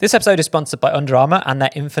This episode is sponsored by Under Armour and their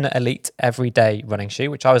Infinite Elite Everyday running shoe,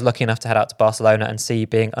 which I was lucky enough to head out to Barcelona and see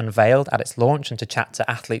being unveiled at its launch and to chat to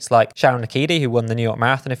athletes like Sharon Nakidi, who won the New York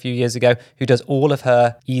Marathon a few years ago, who does all of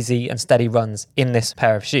her easy and steady runs in this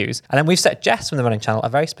pair of shoes. And then we've set Jess from the Running Channel a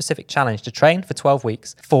very specific challenge to train for 12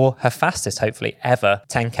 weeks for her fastest, hopefully, ever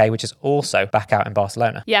 10K, which is also back out in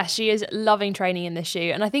Barcelona. Yeah, she is loving training in this shoe.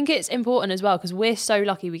 And I think it's important as well because we're so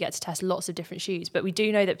lucky we get to test lots of different shoes. But we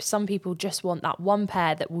do know that some people just want that one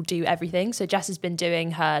pair that will do everything. So Jess has been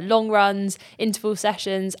doing her long runs, interval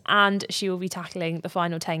sessions, and she will be tackling the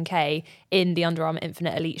final 10K in the Under Armour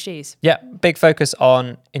Infinite Elite shoes. Yeah, big focus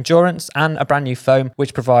on endurance and a brand new foam,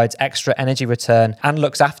 which provides extra energy return and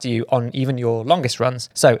looks after you on even your longest runs.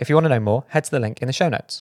 So if you want to know more, head to the link in the show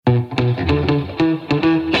notes.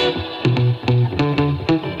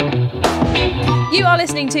 You are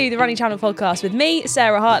listening to the Running Channel podcast with me,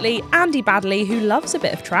 Sarah Hartley, Andy Baddeley, who loves a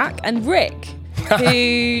bit of track, and Rick,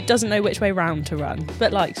 who doesn't know which way round to run,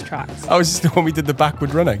 but likes tracks. Oh, is this the one we did the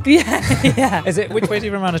backward running? Yeah. Is it, which way do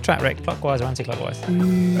you run around a track, Rick? Clockwise or anti-clockwise?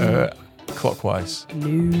 Clockwise.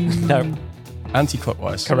 No.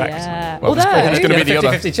 Anti-clockwise. Correct. Yeah. Well, it's going to be the other.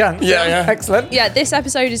 50-50 chance. Yeah. Excellent. Yeah, this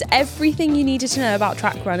episode is everything you needed to know about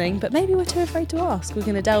track running, but maybe we're too afraid to ask. We're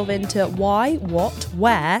going to delve into why, what,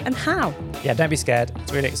 where, and how. Yeah, don't be scared.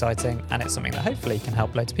 It's really exciting and it's something that hopefully can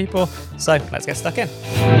help loads of people. So let's get stuck in.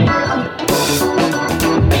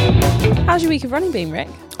 How's your week of running been, Rick?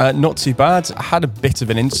 Not too bad. I had a bit of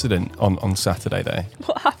an incident on Saturday though.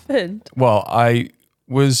 What happened? Well, I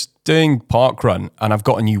was doing parkrun and I've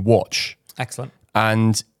got a new watch. Excellent.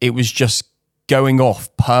 And it was just going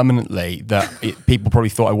off permanently that people probably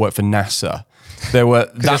thought I worked for NASA. There were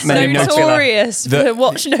that many notorious for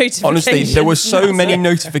watch notifications. Honestly, there were so NASA. many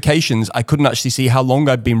notifications. I couldn't actually see how long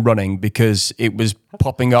I'd been running because it was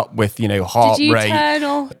popping up with, heart Did you rate. turn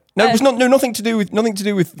off? No, it was nothing to do with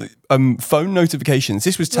phone notifications.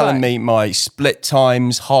 This was telling me my split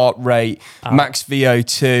times, heart rate, max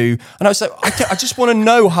VO2, and I was like, I just want to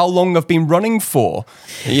know how long I've been running for.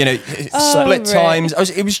 Split times.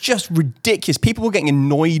 It was just ridiculous. People were getting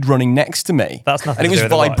annoyed running next to me. That's nothing. And it was to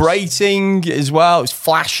do with the watch. vibrating as well. It was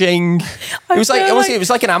flashing. It was like honestly, it was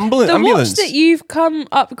like an ambulance. The watch that you've come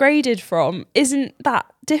upgraded from isn't that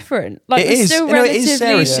different. Like It is. Still No, it relatively. is,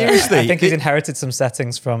 Sarah, seriously. I think he's inherited some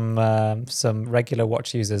settings from some regular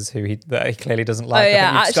watch users that he clearly doesn't like. Oh, yeah, I think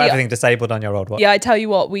you've got actually, everything disabled on your old watch. Yeah, I tell you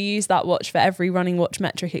what, we use that watch for every running watch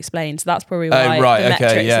metric explained. So that's probably why right, the okay,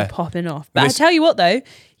 metrics yeah. are popping off. But I tell you what though,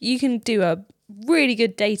 you can do a really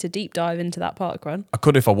good data deep dive into that parkrun. I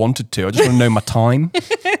could if I wanted to. I just want to know my time.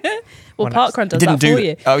 Well, parkrun does that for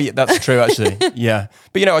you. Oh yeah, that's true actually. Yeah,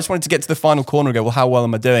 but I just wanted to get to the final corner and go, well, how well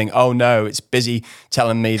am I doing? Oh no, it's busy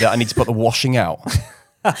telling me that I need to put the washing out.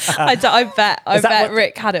 I bet what-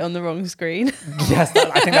 Rick had it on the wrong screen Yes,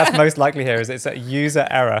 I think that's most likely here. Is it's a user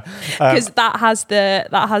error. because that has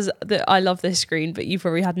the I love this screen, but you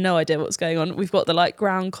probably had no idea what's going on. We've got the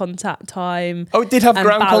ground contact time. Oh, it did have and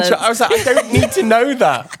ground balance. contact. I was like, I don't need to know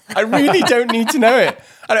that. I really don't need to know it.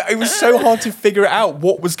 And it was so hard to figure out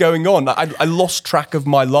what was going on. I lost track of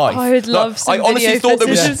my life. I would love some I honestly video thought there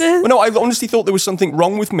was. footage of this. Well, no, I honestly thought there was something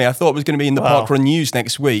wrong with me. I thought it was going to be in the Wow. Parkrun News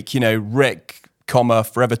next week. Rick,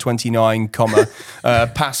 Forever 29,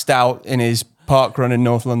 passed out in his parkrun in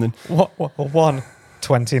North London. What,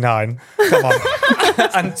 1:29. Come on.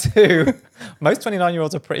 And 2, most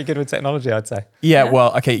 29-year-olds are pretty good with technology, I'd say. Yeah,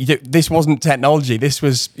 well, okay, this wasn't technology. This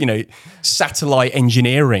was, satellite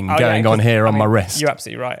engineering going on here on my wrist. You're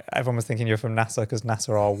absolutely right. Everyone was thinking you're from NASA because NASA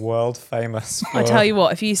are world famous. I tell you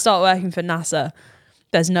what, if you start working for NASA,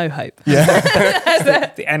 there's no hope.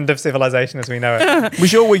 the end of civilization as we know it.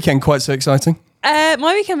 Was your weekend quite so exciting?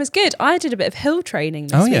 My weekend was good. I did a bit of hill training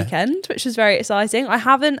this weekend, which was very exciting. I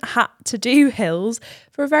haven't had to do hills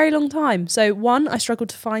for a very long time. So 1, I struggled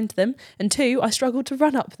to find them, and 2, I struggled to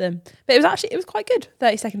run up them. But it was quite good.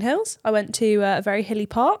 30-second hills. I went to a very hilly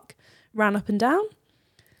park, ran up and down,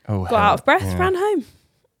 got out of breath, ran home.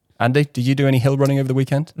 Andy, did you do any hill running over the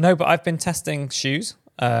weekend? No, but I've been testing shoes.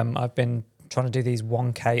 I've been trying to do these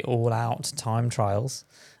 1K all-out time trials,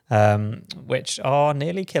 which are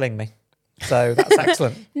nearly killing me. So that's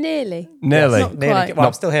excellent. Nearly. Nearly. Not Nearly. quite. Well,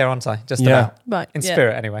 I'm still here, aren't I? Just Yeah. about. Right. In yeah.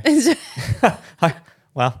 spirit, anyway.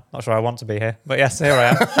 Well, not sure I want to be here, but yes, here I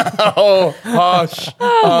am. Oh, harsh.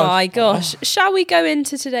 Oh my gosh. Shall we go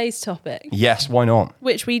into today's topic? Yes, why not?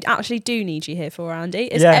 Which we actually do need you here for, Andy.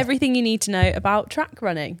 It's Yeah. everything you need to know about track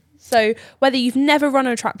running. So whether you've never run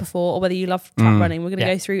a track before or whether you love track running, we're going to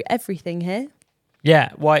Yeah. go through everything here. Yeah,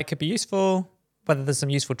 why it could be useful, whether there's some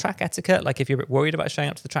useful track etiquette, like if you're a bit worried about showing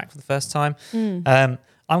up to the track for the first time. I'm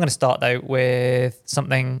going to start though with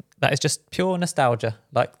something that is just pure nostalgia.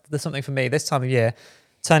 Like there's something for me this time of year,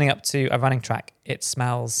 turning up to a running track, it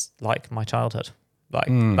smells like my childhood.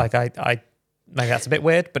 Like I maybe that's a bit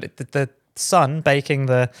weird, but the sun baking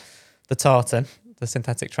the tartan, the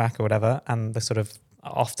synthetic track or whatever, and the sort of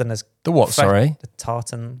often as the what? Sorry, the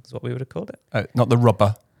tartan is what we would have called it. Not the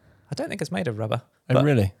rubber. I don't think it's made of rubber. Oh,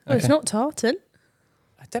 really? Well, it's not tartan.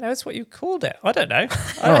 I don't know. It's what you called it. I don't know.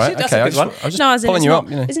 All right. That's okay. a good one. I was just pulling you up.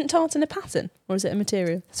 You know. Isn't tartan a pattern or is it a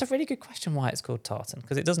material? It's a really good question why it's called tartan,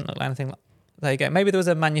 because it doesn't look like anything like... There you go. Maybe there was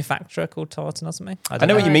a manufacturer called tartan or something. I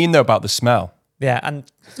know what you mean though about the smell. Yeah, and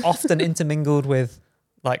often intermingled with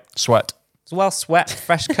like... Sweat. Well, sweat,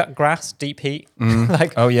 fresh cut grass, deep heat.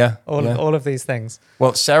 Like all of these things.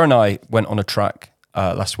 Well, Sarah and I went on a track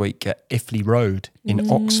last week at Iffley Road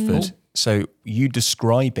in Oxford. So you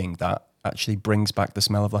describing that actually brings back the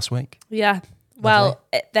smell of last week. Yeah. Well,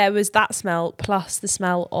 there was that smell plus the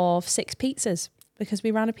smell of 6 pizzas because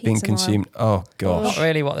we ran a pizza being consumed. mile. Oh gosh. Not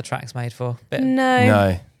really what the track's made for.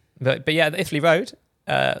 No. But yeah, the Iffley Road.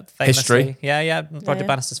 Famously, History. Yeah. Roger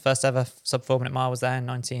Bannister's first ever sub 4 minute mile was there in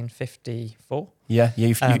 1954. Yeah.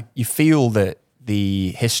 You feel that the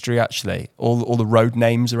history actually, all the road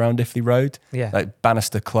names around Iffley Road, like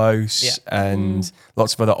Bannister Close and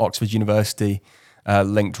lots of other Oxford University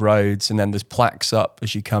linked roads, and then there's plaques up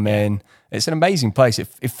as you come in. It's an amazing place. It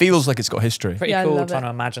feels like it's got history. Pretty cool trying to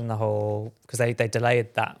imagine the whole, because they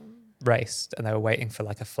delayed that race and they were waiting for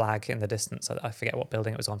like a flag in the distance. I forget what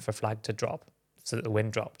building it was on, for a flag to drop so that the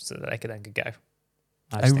wind dropped so that they could go.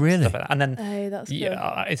 Oh really? Like that. And then that's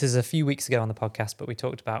cool. It is a few weeks ago on the podcast, but we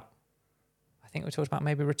talked about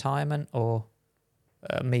maybe retirement or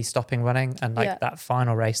me stopping running, and like that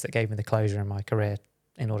final race that gave me the closure in my career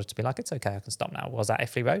in order to be like, it's okay, I can stop now, was at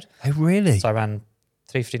Iffley Road. Oh really? So I ran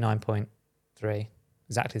 3:59.3,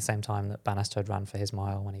 exactly the same time that Bannister had ran for his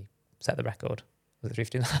mile when he set the record. Was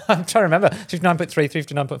it 3:59? I'm trying to remember. 3:59.3,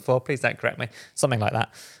 3:59.4, please don't correct me. Something like that.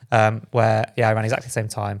 Where I ran exactly the same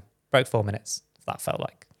time, broke 4 minutes. That felt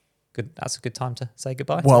like good. That's a good time to say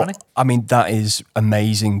goodbye to running. I mean, that is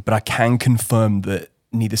amazing, but I can confirm that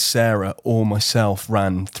neither Sarah or myself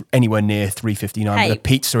ran anywhere near 3:59 with a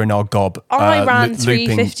pizza in our gob. I ran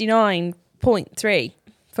 3:59.3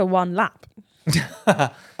 for one lap. Trying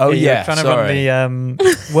to run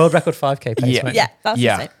the world record 5K pace. That's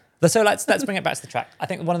the same. So let's bring it back to the track. I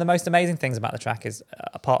think one of the most amazing things about the track is,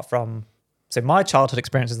 apart from... So my childhood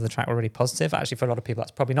experiences of the track were really positive. Actually, for a lot of people,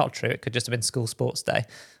 that's probably not true. It could just have been school sports day.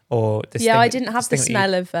 Or this I didn't have the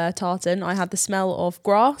smell of tartan. I had the smell of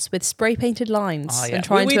grass with spray-painted lines and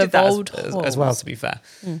trying to avoid as well, to be fair.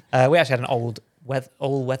 We actually had an old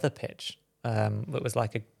all-weather pitch that was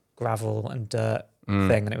like a gravel and dirt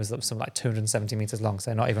thing, and it was something like 270 meters long,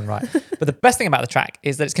 so not even right. But the best thing about the track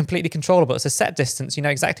is that it's completely controllable. It's a set distance, you know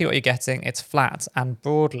exactly what you're getting, it's flat, and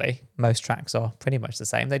broadly most tracks are pretty much the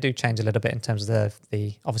same. They do change a little bit in terms of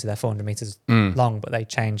the obviously they're 400 meters long, but they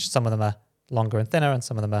change. Some of them are longer and thinner, and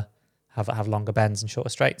some of them have longer bends and shorter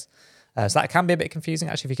straights, so that can be a bit confusing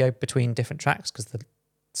actually if you go between different tracks, because the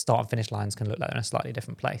start and finish lines can look like they're in a slightly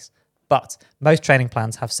different place. But most training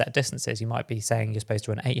plans have set distances. You might be saying you're supposed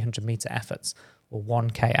to run 800 meter efforts or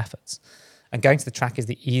 1K efforts. And going to the track is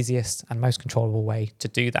the easiest and most controllable way to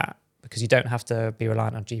do that, because you don't have to be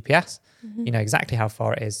reliant on GPS. You know exactly how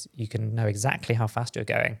far it is. You can know exactly how fast you're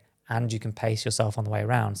going, and you can pace yourself on the way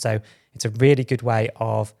around. So it's a really good way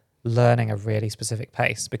of learning a really specific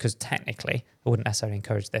pace, because technically, I wouldn't necessarily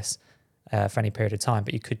encourage this for any period of time,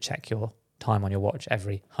 but you could check your time on your watch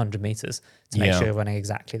every 100 meters to make sure you're running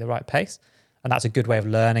exactly the right pace. And that's a good way of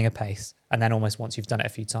learning a pace. And then almost once you've done it a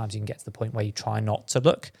few times, you can get to the point where you try not to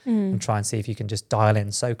look and try and see if you can just dial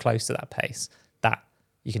in so close to that pace that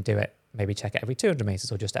you can do it, maybe check it every 200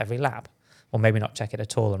 meters or just every lap, or maybe not check it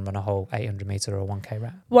at all and run a whole 800 meter or 1K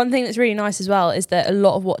round. One thing that's really nice as well is that a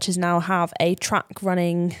lot of watches now have a track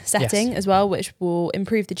running setting as well, which will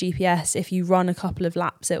improve the GPS. If you run a couple of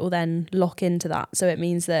laps, it will then lock into that. So it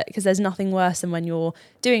means that, because there's nothing worse than when you're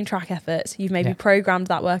doing track efforts, you've maybe programmed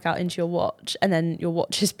that workout into your watch, and then your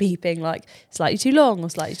watch is beeping like slightly too long or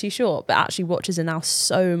slightly too short. But actually watches are now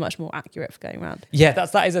so much more accurate for going around. Yeah,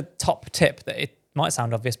 that is a top tip. That it might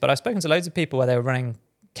sound obvious, but I've spoken to loads of people where they were running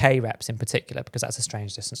K reps in particular, because that's a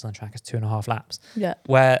strange distance on the track, it's 2.5 laps. Yeah.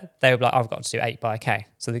 Where they would be like, I've got to do 8 by a K.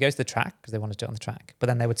 So they go to the track because they want to do it on the track, but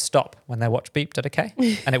then they would stop when their watch beeped at a K,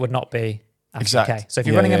 and it would not be after a K. So if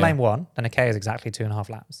you're running in lane 1, then a K is exactly 2.5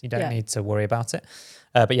 laps. You don't need to worry about it.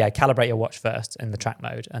 But yeah, calibrate your watch first in the track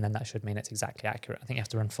mode, and then that should mean it's exactly accurate. I think you have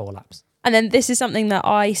to run 4 laps. And then this is something that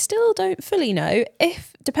I still don't fully know.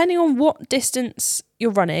 If, depending on what distance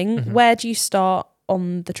you're running, where do you start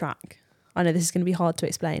on the track? I know this is going to be hard to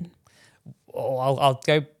explain. I'll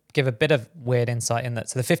go give a bit of weird insight in that.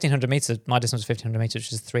 So the 1,500 metres, my distance was 1,500 metres,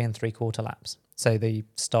 which is 3 3/4 laps. So the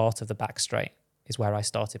start of the back straight is where I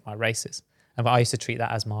started my races. And I used to treat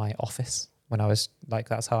that as my office when I was like,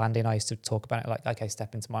 that's how Andy and I used to talk about it, like, okay,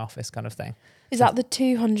 step into my office kind of thing. Is that the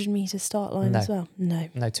 200 metre start line as well? No,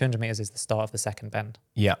 200 metres is the start of the second bend.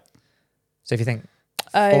 Yeah. So if you think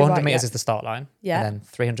 400 metres is the start line, and then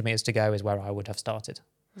 300 metres to go is where I would have started.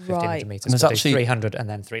 1,500 metres. And there's actually 300 and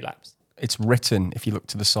then 3 laps. It's written, if you look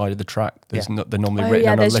to the side of the track, they're normally written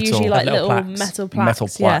on a there's little... usually like little plaques. metal plaques. Metal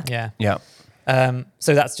plaque. Yeah.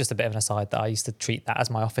 So that's just a bit of an aside that I used to treat that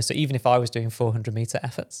as my office. So even if I was doing 400 metre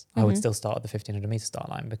efforts, I would still start at the 1,500 metre start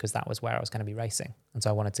line because that was where I was going to be racing. And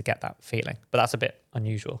so I wanted to get that feeling. But that's a bit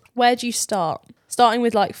unusual. Where do you start? Starting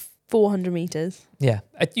with like 400 metres? Yeah.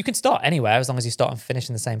 You can start anywhere as long as you start and finish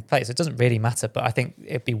in the same place. It doesn't really matter, but I think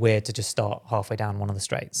it'd be weird to just start halfway down one of the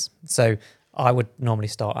straights. So I would normally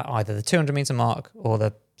start at either the 200 metre mark or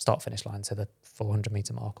the start finish line, so the 400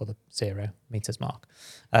 metre mark or the 0 metres mark.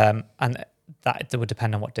 And that would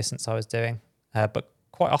depend on what distance I was doing. But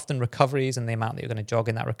quite often recoveries and the amount that you're going to jog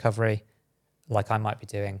in that recovery, like I might be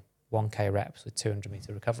doing 1K reps with 200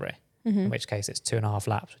 metre recovery, in which case it's 2.5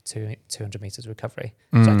 laps with 200 metres recovery.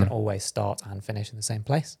 So I can always start and finish in the same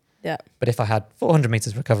place. Yeah. But if I had 400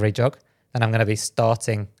 metres recovery jog, then I'm going to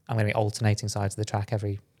be alternating sides of the track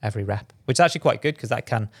every rep, which is actually quite good because that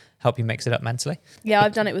can help you mix it up mentally. Yeah,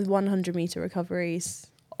 I've done it with 100 metre recoveries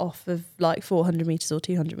off of like 400 metres or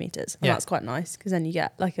 200 metres. And that's quite nice because then you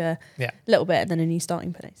get like a little bit and then a new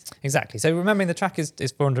starting place. Exactly. So remembering the track is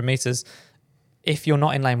 400 metres. If you're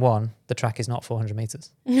not in lane 1, the track is not 400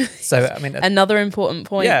 metres. So, I mean... Another important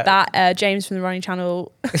point that James from the Running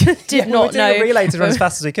Channel did not know. We did a relay to run as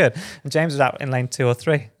fast as we could. And James was out in lane 2 or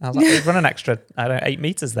 3. I was like, run an extra, 8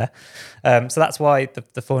 metres there. So that's why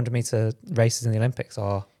the 400 metre races in the Olympics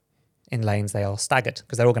are in lanes, they are staggered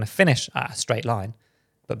because they're all going to finish at a straight line.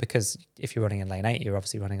 But because if you're running in lane 8, you're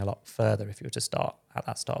obviously running a lot further if you were to start at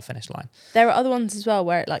that start-finish line. There are other ones as well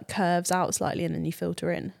where it like curves out slightly and then you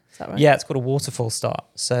filter in. Is that right? Yeah, it's called a waterfall start.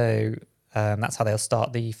 So that's how they'll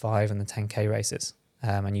start the 5 and the 10K races.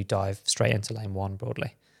 And you dive straight into lane 1 broadly.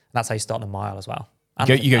 And that's how you start the mile as well.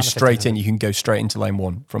 You go straight in. You can go straight into lane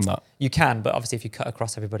 1 from that. You can, but obviously if you cut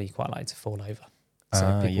across everybody, you quite like to fall over.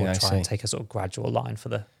 So people will try and take a sort of gradual line for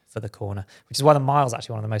the corner, which is why the mile is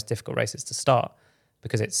actually one of the most difficult races to start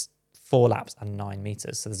because it's 4 laps and 9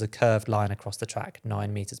 metres. So there's a curved line across the track,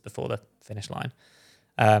 9 metres before the finish line.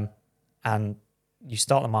 And you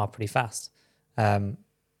start the mile pretty fast.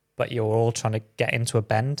 But you're all trying to get into a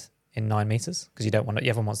bend in 9 metres because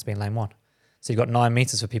everyone wants to be in lane 1. So you've got 9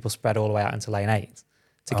 metres for people spread all the way out into lane 8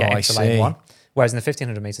 to get into lane 1. Whereas in the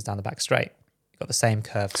 1,500 metres down the back straight, you've got the same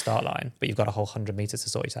curved start line, but you've got a whole 100 metres to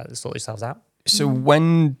sort yourselves out. So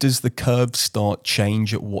when does the curved start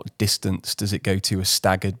change? At what distance does it go to a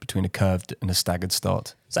staggered between a curved and a staggered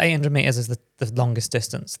start? So 800 metres is the longest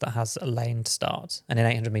distance that has a laned start. And in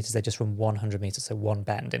 800 metres, they just run 100 metres, so one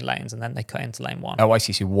bend in lanes, and then they cut into lane 1. Oh, I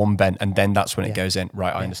see. So one bend, and then that's when it goes in.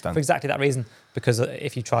 Right, I understand. For exactly that reason, because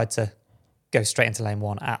if you tried to go straight into lane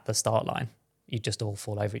 1 at the start line, you'd just all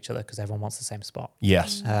fall over each other because everyone wants the same spot.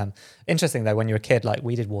 Yes. Interesting though, when you're a kid, like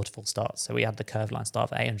we did waterfall starts. So we had the curved line start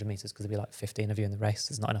for 800 metres because there'd be like 15 of you in the race.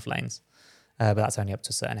 There's not enough lanes. But that's only up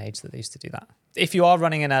to a certain age that they used to do that. If you are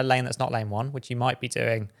running in a lane that's not lane 1, which you might be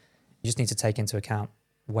doing, you just need to take into account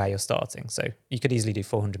where you're starting. So you could easily do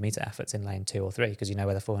 400 metre efforts in lane 2 or 3 because you know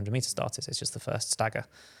where the 400 metre start is. It's just the first stagger.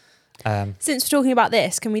 Since we're talking about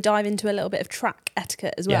this, can we dive into a little bit of track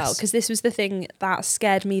etiquette as well? Because this was the thing that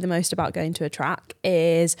scared me the most about going to a track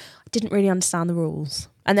is I didn't really understand the rules.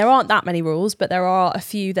 And there aren't that many rules, but there are a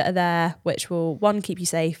few that are there which will, 1, keep you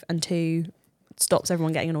safe, and 2, stops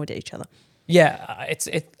everyone getting annoyed at each other. Yeah,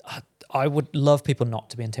 I would love people not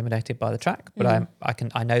to be intimidated by the track, but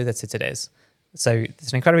I know that it is. So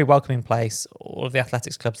it's an incredibly welcoming place. All of the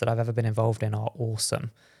athletics clubs that I've ever been involved in are awesome.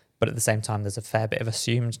 But at the same time, there's a fair bit of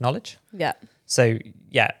assumed knowledge. Yeah. So,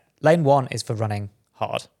 lane 1 is for running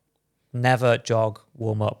hard. Never jog,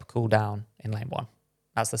 warm up, cool down in lane 1.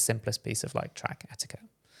 That's the simplest piece of like track etiquette.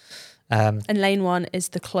 And lane 1 is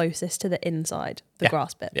the closest to the inside, the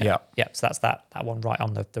grass bit. Yeah. So that's that one right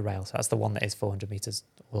on the rail. So that's the one that is 400 meters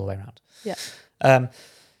all the way around. Yeah.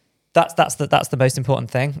 That's the most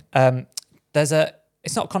important thing.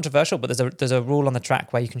 It's not controversial, but there's a rule on the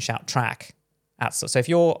track where you can shout track So if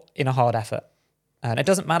you're in a hard effort, and it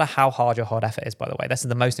doesn't matter how hard your hard effort is, by the way, this is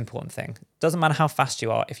the most important thing. It doesn't matter how fast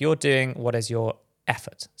you are. If you're doing what is your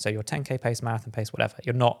effort, so your 10K pace, marathon pace, whatever,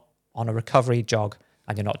 you're not on a recovery jog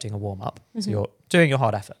and you're not doing a warm-up. So you're doing your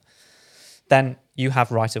hard effort. Then you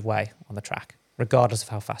have right of way on the track, regardless of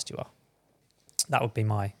how fast you are. That would be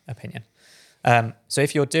my opinion. So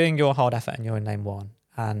if you're doing your hard effort and you're in lane 1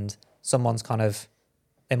 and someone's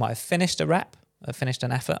they might have finished a rep, finished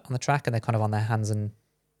an effort on the track, and they're kind of on their hands and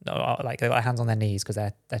they've got their hands on their knees because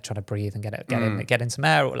they're trying to breathe and get in some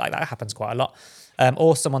air, or like that happens quite a lot.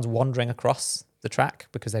 Or someone's wandering across the track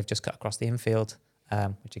because they've just cut across the infield,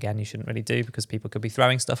 which again you shouldn't really do because people could be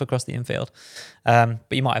throwing stuff across the infield. But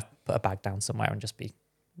you might have put a bag down somewhere and just be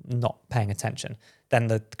not paying attention. Then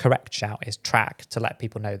the correct shout is track to let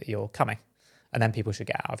people know that you're coming, and then people should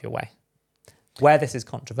get out of your way. Where this is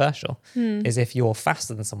controversial is if you're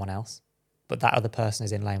faster than someone else, but that other person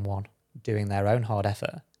is in lane 1 doing their own hard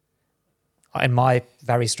effort. In my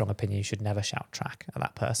very strong opinion, you should never shout track at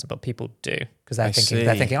that person, but people do because they're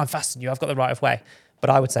thinking, I'm faster than you, I've got the right of way. But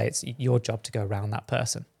I would say it's your job to go around that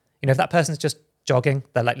person. You know, if that person's just jogging,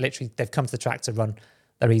 they're like literally they've come to the track to run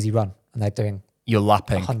their easy run and they're doing you're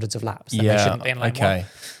lapping hundreds of laps, then they shouldn't be in lane 1.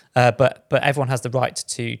 But everyone has the right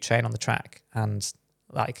to train on the track, and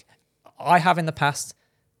like I have in the past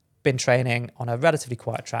been training on a relatively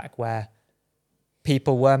quiet track where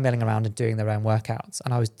people were milling around and doing their own workouts,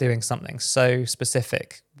 and I was doing something so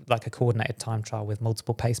specific, like a coordinated time trial with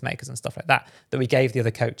multiple pacemakers and stuff like that, that we gave the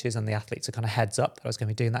other coaches and the athletes a kind of heads up that I was going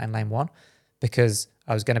to be doing that in lane 1 because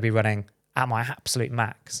I was going to be running at my absolute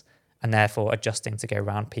max and therefore adjusting to go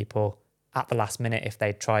around people at the last minute if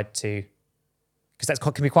they tried to, because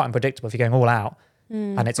that can be quite unpredictable if you're going all out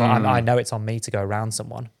and it's I know it's on me to go around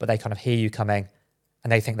someone, but they kind of hear you coming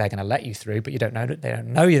and they think they're going to let you through, but they don't know they're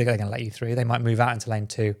going to let you through. They might move out into lane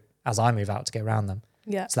 2 as I move out to go around them.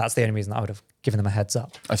 Yeah. So that's the only reason I would have given them a heads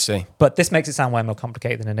up. I see. But this makes it sound way more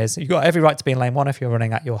complicated than it is. You've got every right to be in lane 1 if you're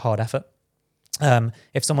running at your hard effort.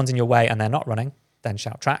 If someone's in your way and they're not running, then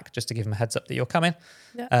shout track just to give them a heads up that you're coming.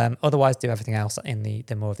 Yeah. Otherwise, do everything else in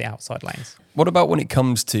the more of the outside lanes. What about when it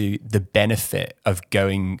comes to the benefit of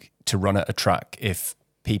going to run at a track? If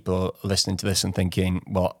people are listening to this and thinking,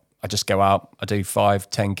 well, I just go out, I do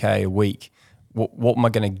 5, 10K a week. What am I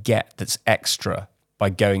going to get that's extra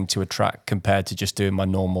by going to a track compared to just doing my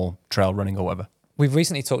normal trail running or whatever? We've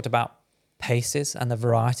recently talked about paces and the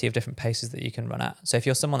variety of different paces that you can run at. So if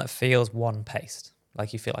you're someone that feels one paced,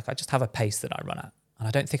 like you feel like I just have a pace that I run at and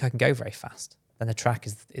I don't think I can go very fast, then the track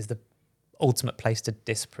is the ultimate place to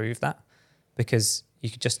disprove that, because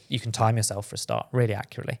you can time yourself for a start really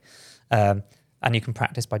accurately. And you can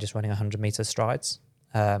practice by just running 100 meter strides.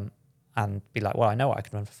 And be like, well, I know I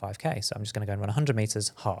can run for 5K, so I'm just going to go and run 100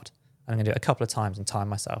 meters hard. I'm going to do it a couple of times and time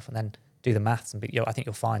myself, and then do the maths. And I think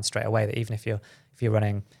you'll find straight away that even if you're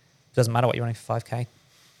running, it doesn't matter what you're running for 5K,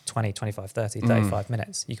 20, 25, 30, 35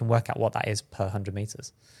 minutes, you can work out what that is per 100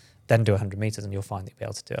 meters. Then do 100 meters, and you'll find that you'll be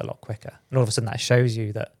able to do it a lot quicker. And all of a sudden, that shows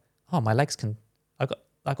you that my legs can.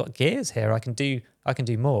 I've got gears here. I can do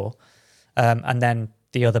more. And then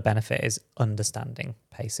the other benefit is understanding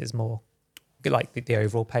paces more. Like the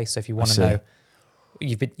overall pace. So if you want to know,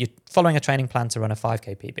 you're following a training plan to run a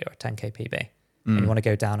 5K PB or a 10K PB, and you want to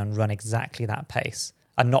go down and run exactly that pace,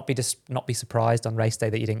 and not be surprised on race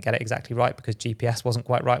day that you didn't get it exactly right because GPS wasn't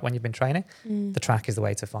quite right when you've been training. The track is the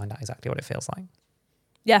way to find out exactly what it feels like.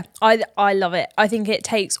 Yeah, I love it. I think it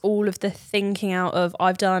takes all of the thinking out of,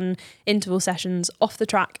 I've done interval sessions off the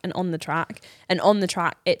track and on the track, and on the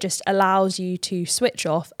track it just allows you to switch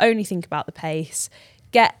off, only think about the pace,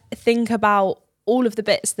 think about all of the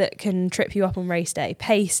bits that can trip you up on race day,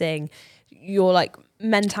 pacing, your like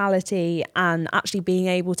mentality, and actually being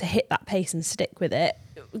able to hit that pace and stick with it.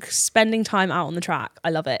 Spending time out on the track, I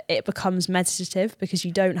love it. It becomes meditative because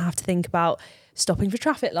you don't have to think about stopping for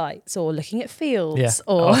traffic lights or looking at fields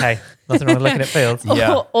or hey, nothing wrong with looking at fields.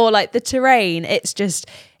 or like the terrain.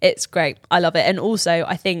 It's great. I love it. And also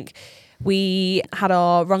I think we had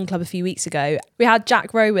our run club a few weeks ago. We had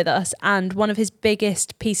Jack Rowe with us, and one of his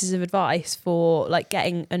biggest pieces of advice for like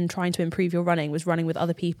getting and trying to improve your running was running with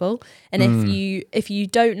other people. And if you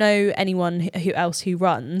don't know anyone who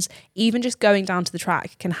runs, even just going down to the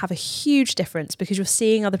track can have a huge difference because you're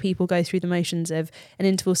seeing other people go through the motions of an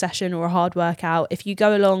interval session or a hard workout. If you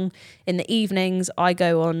go along in the evenings, I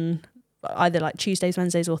go on either like Tuesdays,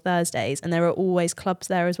 Wednesdays or Thursdays, and there are always clubs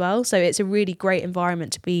there as well. So it's a really great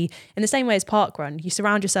environment to be in, the same way as parkrun. You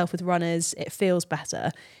surround yourself with runners, it feels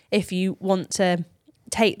better. If you want to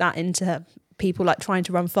take that into people like trying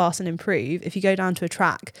to run fast and improve, if you go down to a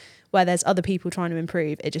track where there's other people trying to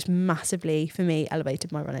improve, it just massively, for me,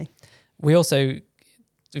 elevated my running.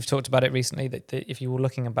 we've talked about it recently that if you were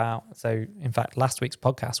looking about, so in fact, last week's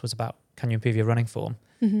podcast was about can you improve your running form?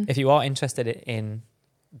 Mm-hmm. If you are interested in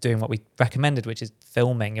doing what we recommended, which is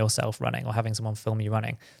filming yourself running or having someone film you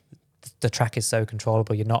running, the track is so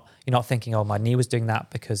controllable. You're not thinking, oh, my knee was doing that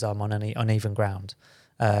because I'm on any uneven ground.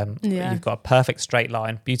 You've got a perfect straight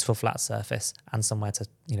line, beautiful flat surface, and somewhere to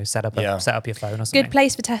set up your phone or something. Good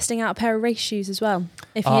place for testing out a pair of race shoes as well.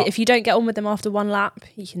 If you don't get on with them after one lap,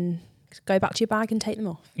 you can go back to your bag and take them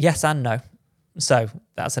off. Yes and no. So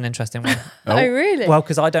that's an interesting one. Oh, really? Well,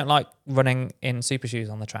 because I don't like running in super shoes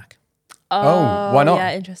on the track. Oh, why not?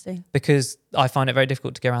 Yeah, interesting. Because I find it very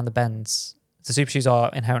difficult to go around the bends. The super shoes are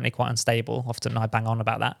inherently quite unstable. Often I bang on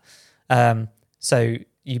about that. So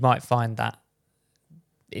you might find that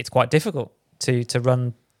it's quite difficult to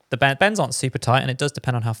run. The bends aren't super tight, and it does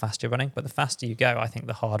depend on how fast you're running. But the faster you go, I think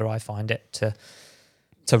the harder I find it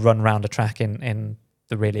to run around a track in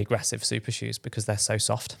the really aggressive super shoes because they're so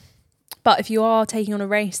soft. But if you are taking on a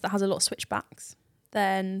race that has a lot of switchbacks,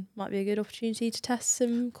 then might be a good opportunity to test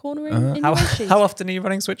some cornering in your race shoes. How often are you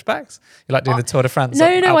running switchbacks? You like doing the Tour de France? No,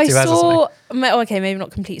 I saw... Okay, maybe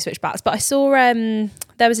not complete switchbacks, but I saw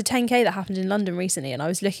there was a 10K that happened in London recently, and I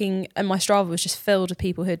was looking, and my Strava was just filled with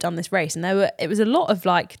people who had done this race, and it was a lot of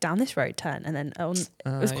like down this road turn, and then it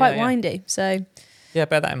was quite windy, so... Yeah,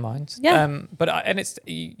 bear that in mind. Yeah. And it's,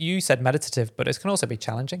 you said meditative, but it can also be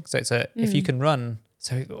challenging. So it's if you can run,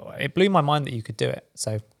 so it blew my mind that you could do it.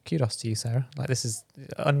 So kudos to you, Sarah. Like, this is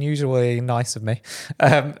unusually nice of me.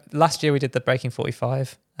 Last year we did the Breaking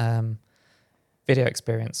 45 video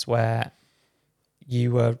experience where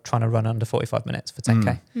you were trying to run under 45 minutes for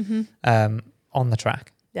 10K on the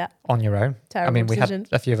track. Yeah. On your own. Terrible we decision.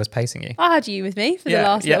 had a few of us pacing you. I had you with me for the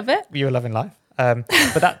last little bit. You were loving life.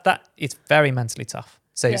 But that it's very mentally tough.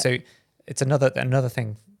 So it's another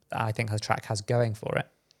thing that I think the track has going for it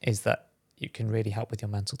is that you can really help with your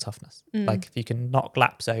mental toughness. Like if you can knock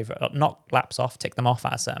laps off, tick them off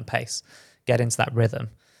at a certain pace, get into that rhythm.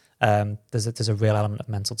 There's a real element of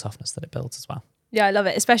mental toughness that it builds as well. Yeah, I love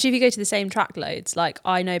it. Especially if you go to the same track loads. Like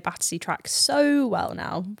I know Battersea track so well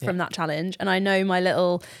now from that challenge, and I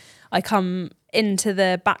know I come into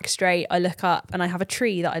the back straight, I look up and I have a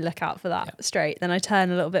tree that I look out for that straight. Then I turn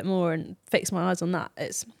a little bit more and fix my eyes on that.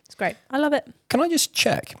 It's great. I love it. Can I just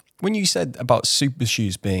check? When you said about super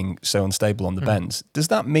shoes being so unstable on the bends, does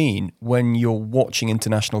that mean when you're watching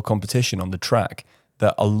international competition on the track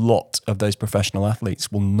that a lot of those professional athletes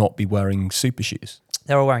will not be wearing super shoes?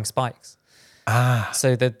 They're all wearing spikes.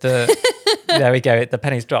 So the there we go. The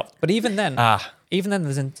penny's dropped. But even then,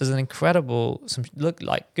 there's an incredible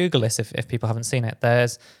Google this if people haven't seen it.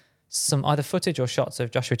 There's some either footage or shots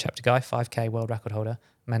of Joshua Cheptegei, 5K world record holder,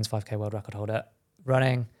 men's 5K world record holder,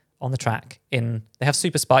 running on the track they have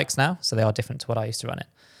super spikes now, so they are different to what I used to run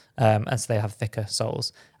in. And so they have thicker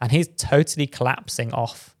soles. And he's totally collapsing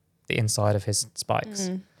off the inside of his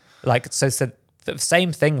spikes. So the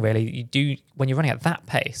same thing really you do when you're running at that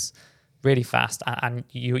pace, really fast, and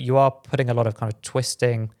you are putting a lot of kind of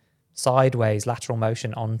twisting sideways lateral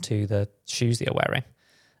motion onto the shoes that you're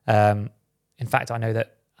wearing. In fact, I know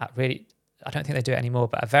that I don't think they do it anymore,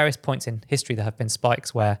 but at various points in history there have been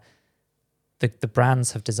spikes where the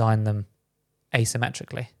brands have designed them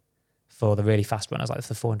asymmetrically for the really fast runners, like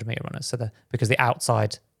the 400 meter runners. So because the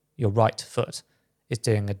outside, your right foot, is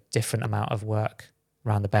doing a different amount of work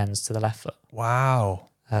around the bends to the left foot. Wow.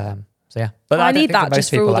 So yeah, but I need that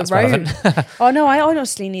just for all the road. Oh no, I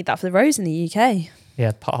honestly need that for the roads in the UK.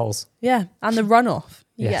 Yeah, potholes. Yeah, and the runoff.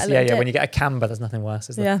 When you get a camber, there's nothing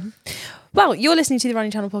worse, is there? Yeah. Well, you're listening to the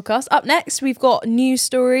Running Channel podcast. Up next, we've got news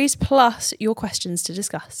stories plus your questions to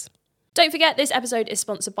discuss. Don't forget, this episode is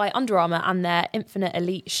sponsored by Under Armour and their Infinite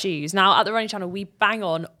Elite shoes. Now, at the Running Channel, we bang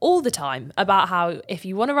on all the time about how if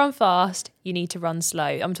you want to run fast, you need to run slow.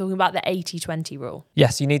 I'm talking about the 80-20 rule.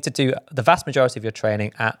 Yes, you need to do the vast majority of your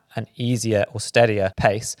training at an easier or steadier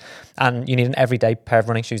pace. And you need an everyday pair of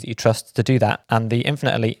running shoes that you trust to do that. And the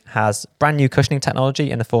Infinite Elite has brand new cushioning technology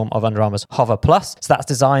in the form of Under Armour's Hover Plus. So that's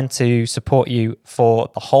designed to support you for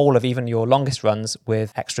the whole of even your longest runs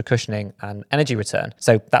with extra cushioning and energy return.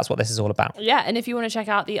 So that's what this is all about. Yeah, and if you want to check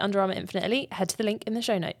out the Under Armour Infinite Elite, head to the link in the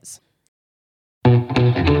show notes.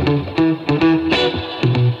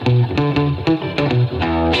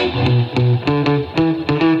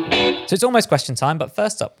 So it's almost question time, but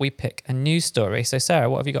first up, we pick a news story. So Sarah,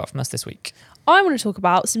 what have you got from us this week? I want to talk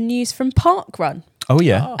about some news from Parkrun. Oh,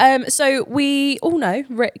 yeah. So we all know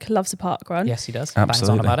Rick loves a parkrun. Yes, he does. Absolutely. Bangs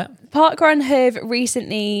on about it. Parkrun have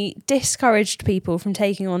recently discouraged people from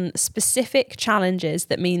taking on specific challenges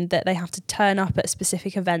that mean that they have to turn up at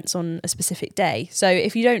specific events on a specific day. So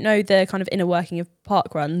if you don't know the kind of inner working of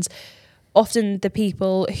parkruns, often the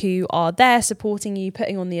people who are there supporting you,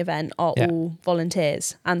 putting on the event, are all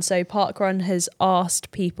volunteers. And so Parkrun has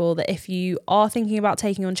asked people that if you are thinking about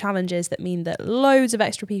taking on challenges that mean that loads of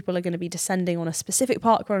extra people are going to be descending on a specific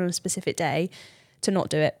parkrun on a specific day, to not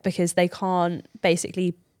do it, because they can't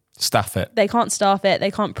basically staff it. They can't staff it.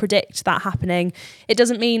 They can't predict that happening. It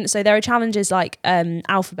doesn't mean, so there are challenges like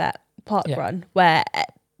Alphabet Parkrun where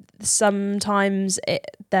sometimes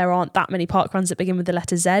there aren't that many parkruns that begin with the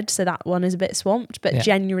letter Z, so that one is a bit swamped, but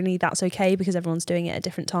genuinely that's okay because everyone's doing it at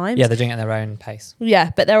different times. Yeah, they're doing it at their own pace.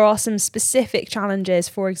 Yeah, but there are some specific challenges,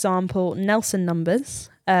 for example, Nelson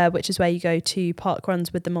numbers, which is where you go to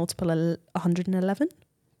parkruns with the multiple 111.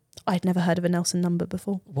 I'd never heard of a Nelson number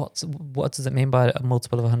before. What does it mean by a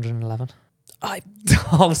multiple of 111?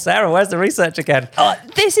 Oh, Sarah, where's the research again?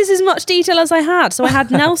 This is as much detail as I had. So I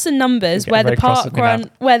had Nelson numbers where the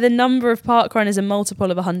number of parkrun is a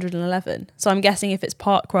multiple of 111. So I'm guessing if it's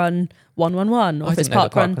parkrun 111 or if it's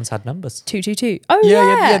parkrun had numbers 222. Oh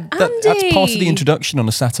yeah. That's part of the introduction on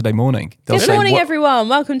a Saturday morning. Good morning, everyone.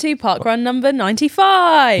 Welcome to parkrun number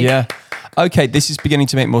 95. Yeah. Okay, this is beginning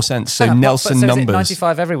to make more sense. So Nelson numbers. Is it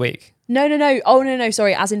 95 every week? No. Oh, no.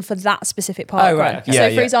 Sorry, as in for that specific parkrun. Oh, right. Okay.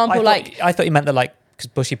 So, for example, I thought you meant that because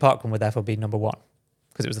Bushy Parkrun would therefore be number one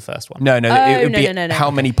because it was the first one. No. It would be how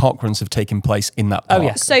many parkruns have taken place in that park. Oh,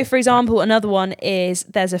 yeah. So, for example, another one is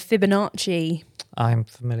there's a Fibonacci. I'm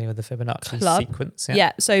familiar with the Fibonacci sequence.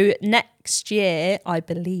 Yeah. So next year, I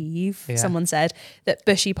believe someone said that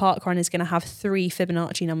Bushy Parkrun is going to have 3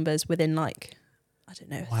 Fibonacci numbers within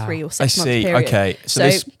 3 or 6 months period. Okay, so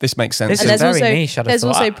this makes sense. This is very niche. There's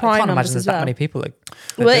also prime I can't numbers imagine there's that many people.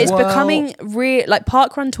 It's becoming real.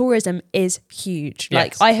 Parkrun tourism is huge.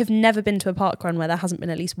 Yes. I have never been to a parkrun where there hasn't been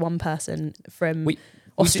at least one person from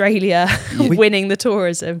Australia winning the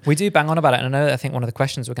tourism. We do bang on about it, and I think one of the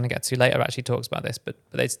questions we're going to get to later actually talks about this, but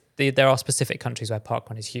there are specific countries where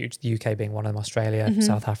parkrun is huge, the UK being one of them, Australia,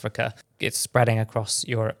 South Africa. It's spreading across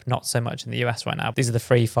Europe, not so much in the US right now. These are the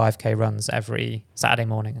free 5k runs every Saturday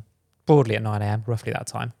morning, broadly at 9 a.m, roughly that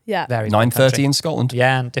time. Yeah. 9:30 in Scotland.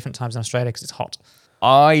 Yeah, and different times in Australia because it's hot.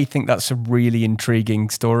 I think that's a really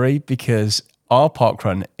intriguing story because our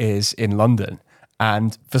parkrun is in London.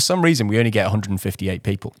 And for some reason, we only get 158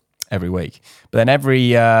 people every week. But then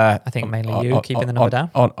I think mainly you keeping the number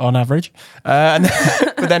down. On average.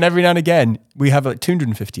 But then every now and again, we have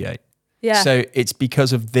 258. Yeah. So it's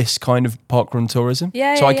because of this kind of parkrun tourism.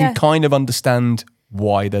 Yeah, so I can kind of understand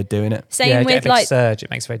why they're doing it. Same with surge,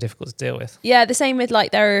 it makes it very difficult to deal with. Yeah, the same with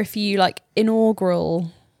there are a few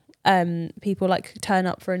inaugural people turn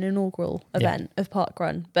up for an inaugural event of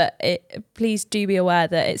parkrun, but please do be aware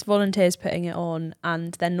that it's volunteers putting it on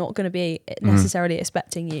and they're not going to be necessarily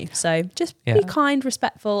expecting you, so just be kind,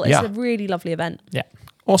 respectful. It's a really lovely event.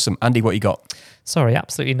 Awesome. Andy, what you got? Sorry,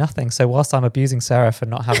 absolutely nothing. So whilst I'm abusing Sarah for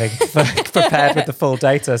not having prepared with the full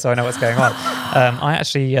data so I know what's going on, I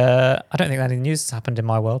actually I don't think any news has happened in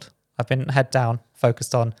my world. I've been head down,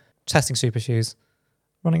 focused on testing super shoes,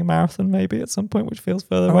 running a marathon maybe at some point, which feels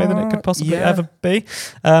further away than it could possibly ever be.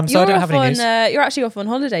 So I don't have any news. You're actually off on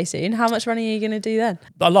holiday soon. How much running are you going to do then?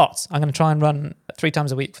 A lot. I'm going to try and run 3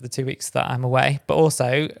 times a week for the 2 weeks that I'm away. But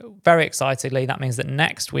also, very excitedly, that means that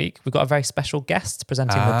next week we've got a very special guest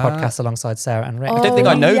presenting the podcast alongside Sarah and Rick. I don't think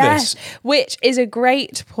I know this. Which is a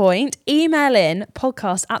great point. Email in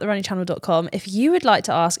podcast@therunningchannel.com if you would like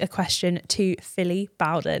to ask a question to Philly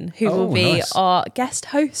Bowden, who will be our guest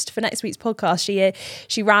host for next week's podcast.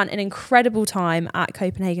 She ran an incredible time at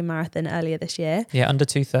Copenhagen Marathon earlier this year. Yeah, under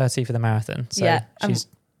 2:30 for the marathon. So she's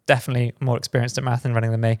definitely more experienced at marathon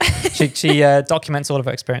running than me. She documents all of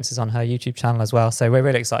her experiences on her YouTube channel as well. So we're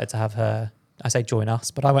really excited to have her. I say join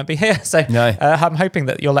us, but I won't be here. So I'm hoping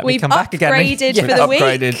that you'll let me come back again. We've upgraded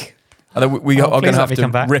for the week. We are going to have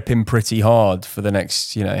to rip him pretty hard for the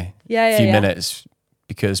next, few minutes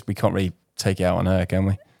because we can't really take it out on her, can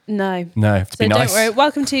we? No. So don't worry.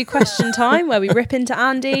 Welcome to Question Time, where we rip into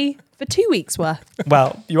Andy for 2 weeks' worth.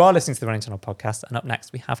 Well, you are listening to the Running Channel podcast, and up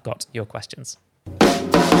next we have got your questions.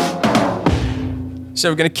 So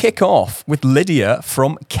we're going to kick off with Lydia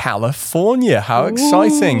from California. How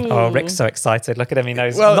exciting. Oh, Rick's so excited. Look at him. He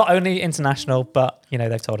knows not only international, but,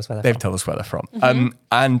 they've told us where they're from. They've told us where they're from.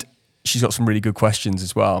 And she's got some really good questions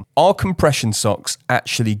as well. Are compression socks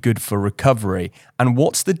actually good for recovery? And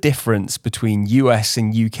what's the difference between US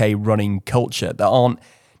and UK running culture? There aren't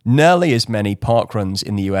nearly as many park runs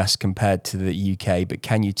in the US compared to the UK, but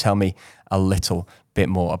can you tell me a little bit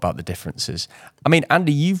more about the differences? I mean,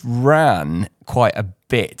 Andy, you've ran quite a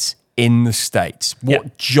bit in the States.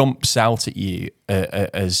 What jumps out at you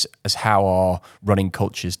as how our running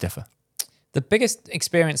cultures differ? The biggest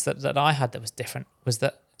experience that I had that was different was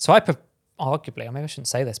that, so I arguably, maybe I shouldn't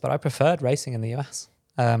say this, but I preferred racing in the US.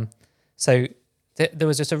 So there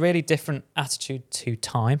was just a really different attitude to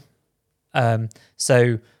time.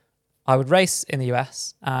 So I would race in the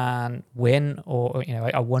US and win, or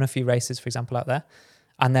I won a few races, for example, out there,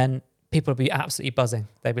 and then people would be absolutely buzzing.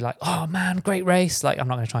 They'd be like, "Oh man, great race!" Like, I'm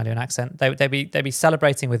not going to try and do an accent. They'd be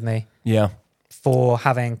celebrating with me, for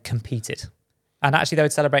having competed, and actually they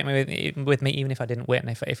would celebrate with me even if I didn't win.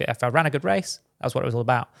 If I ran a good race, that's what it was all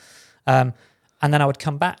about. And then I would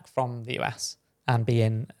come back from the US and be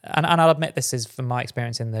in, and I'll admit this is from my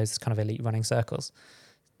experience in those kind of elite running circles.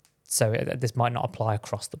 So this might not apply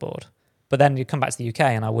across the board. But then you come back to the UK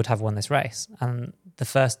and I would have won this race. And the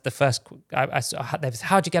first,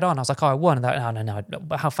 how'd you get on? I was like, I won. And they're like, no,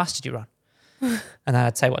 but how fast did you run? And then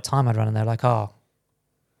I'd say what time I'd run. And they're like,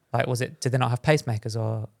 did they not have pacemakers,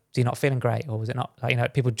 or do you not feeling great? Or was it not,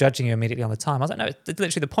 people judging you immediately on the time? I was like, no,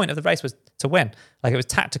 literally the point of the race was to win. Like, it was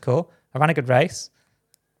tactical. I ran a good race.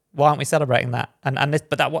 Why aren't we celebrating that? And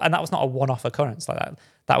that was not a one-off occurrence like that.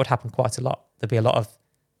 That would happen quite a lot. There'd be a lot of.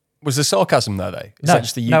 Was there sarcasm there, though? No,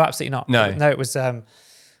 absolutely not. No, it was. So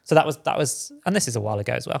that was, and this is a while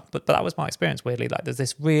ago as well. But that was my experience. Weirdly, like, there's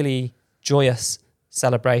this really joyous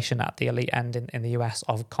celebration at the elite end in the US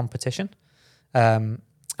of competition, and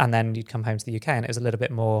then you'd come home to the UK and it was a little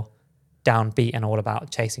bit more downbeat and all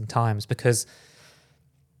about chasing times, because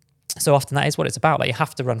so often that is what it's about. Like, you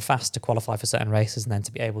have to run fast to qualify for certain races, and then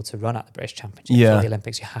to be able to run at the British Championships or the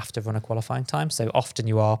Olympics, you have to run a qualifying time. So often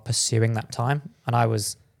you are pursuing that time, and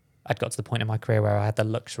I'd got to the point in my career where I had the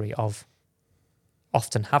luxury of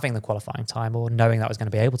often having the qualifying time, or knowing that I was going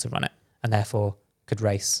to be able to run it, and therefore could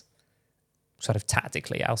race sort of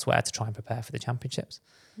tactically elsewhere to try and prepare for the championships.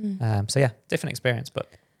 So yeah, different experience, but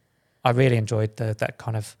I really enjoyed that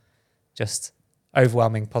kind of just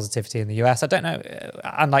overwhelming positivity in the US. I don't know,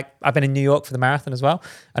 and like, I've been in New York for the marathon as well,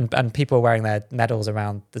 and people are wearing their medals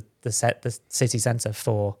around the city centre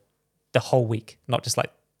for the whole week, not just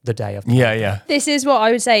like the day of. This is what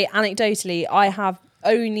I would say anecdotally. I have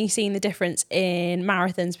only seen the difference in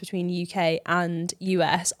marathons between UK and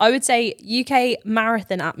US. I would say UK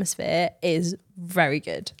marathon atmosphere is very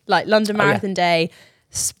good. Like, London Marathon Day,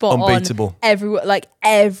 spot unbeatable. On.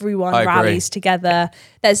 Everyone rallies together.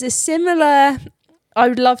 There's this similar. I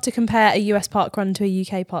would love to compare a US park run to a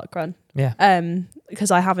UK park run. Yeah. Because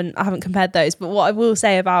I haven't compared those. But what I will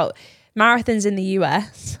say about marathons in the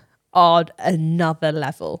US are another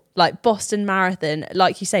level. Like Boston Marathon,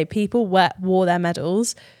 like you say, people wore their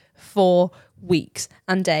medals for weeks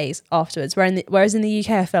and days afterwards. Whereas in the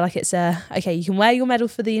UK, I feel like it's you can wear your medal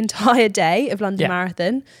for the entire day of London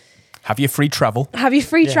Marathon. Have your free travel.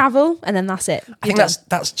 Travel, and then that's it. I think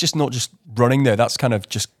that's just not just running though. That's kind of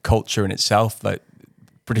just culture in itself. Like,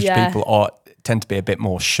 British people tend to be a bit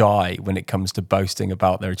more shy when it comes to boasting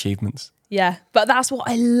about their achievements. Yeah, but that's what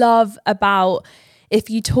I love about. If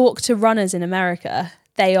you talk to runners in America,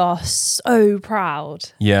 they are so proud.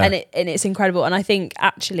 Yeah, and it's incredible. And I think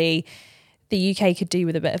actually the UK could do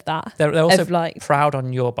with a bit of that. They're also proud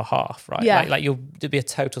on your behalf, right? Yeah. Like you'll be a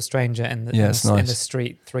total stranger in the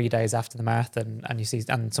street 3 days after the marathon, and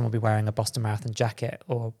someone will be wearing a Boston Marathon jacket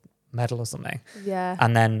or medal or something. Yeah.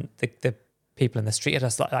 And then the people in the street are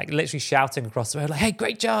just like literally shouting across the road, like, "Hey,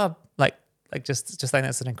 great job!" Like just think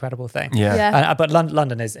that's an incredible thing. Yeah. But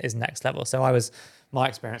London is next level. So my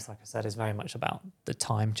experience, like I said, is very much about the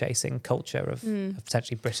time chasing culture of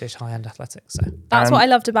potentially British high end athletics. So that's what I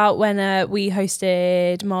loved about when we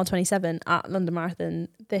hosted Mile 27 at London Marathon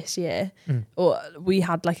this year, or we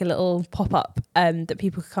had like a little pop up that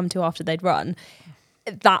people could come to after they'd run.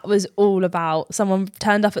 That was all about someone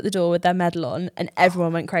turned up at the door with their medal on and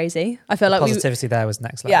everyone went crazy. I feel like positivity there was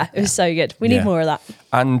next level. Yeah, it was so good. We need more of that.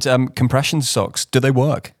 And compression socks, do they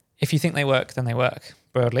work? If you think they work, then they work.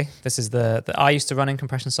 Broadly, this is I used to run in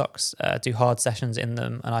compression socks, do hard sessions in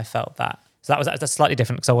them, and I felt that. So that's slightly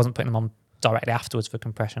different because I wasn't putting them on directly afterwards for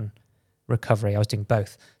compression recovery. I was doing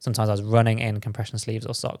both. Sometimes I was running in compression sleeves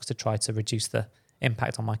or socks to try to reduce the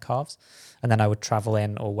impact on my calves, and then I would travel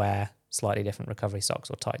in or wear slightly different recovery socks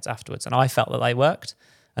or tights afterwards. And I felt that they worked,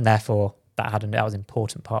 and therefore that was an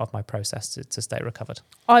important part of my process to stay recovered.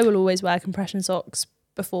 I will always wear compression socks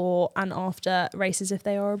before and after races if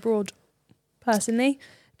they are abroad, personally,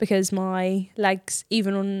 because my legs,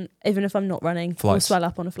 even if I'm not running, will swell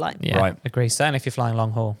up on a flight. Yeah, right. Agree. Certainly if you're flying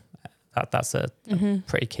long haul, that's a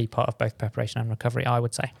pretty key part of both preparation and recovery, I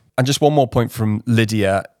would say. And just one more point from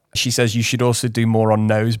Lydia. She says you should also do more on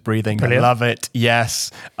nose breathing. Brilliant. I love it.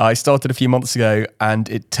 Yes. I started a few months ago and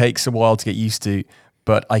it takes a while to get used to,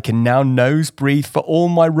 but I can now nose breathe for all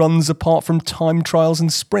my runs apart from time trials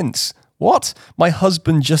and sprints. What? My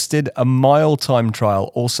husband just did a mile time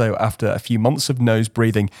trial also after a few months of nose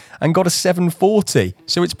breathing and got a 7:40.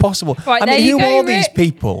 So it's possible. Right, I mean, who are these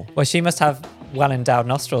people? Well, she must have well-endowed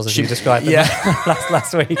nostrils, as you described them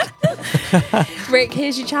last week. Rick,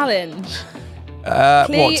 here's your challenge.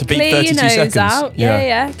 What, to beat clear 32 your nose seconds? out.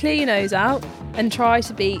 Yeah. Clear your nose out and try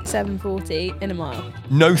to beat 7:40 in a mile.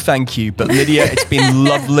 No, thank you. But Lydia, it's been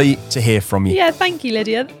lovely to hear from you. Yeah, thank you,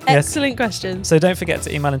 Lydia. Excellent questions. So don't forget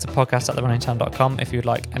to email into podcast@therunningtown.com if you'd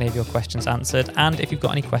like any of your questions answered, and if you've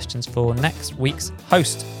got any questions for next week's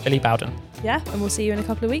host, Billy Bowden. Yeah, and we'll see you in a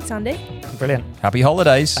couple of weeks, Andy. Brilliant. Happy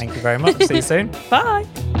holidays. Thank you very much. See you soon. Bye.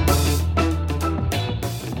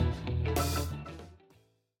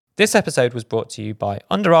 This episode was brought to you by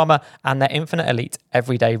Under Armour and their Infinite Elite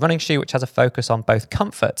everyday running shoe, which has a focus on both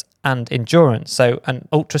comfort and endurance. So an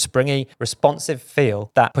ultra springy, responsive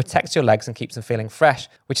feel that protects your legs and keeps them feeling fresh,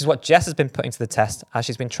 which is what Jess has been putting to the test as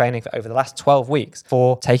she's been training for over the last 12 weeks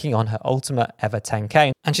for taking on her ultimate ever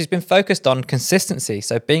 10K. And she's been focused on consistency.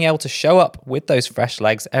 So being able to show up with those fresh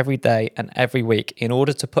legs every day and every week in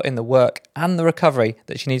order to put in the work and the recovery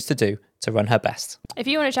that she needs to do to run her best. If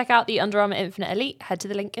you want to check out the Under Armour Infinite Elite, head to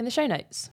the link in the show notes.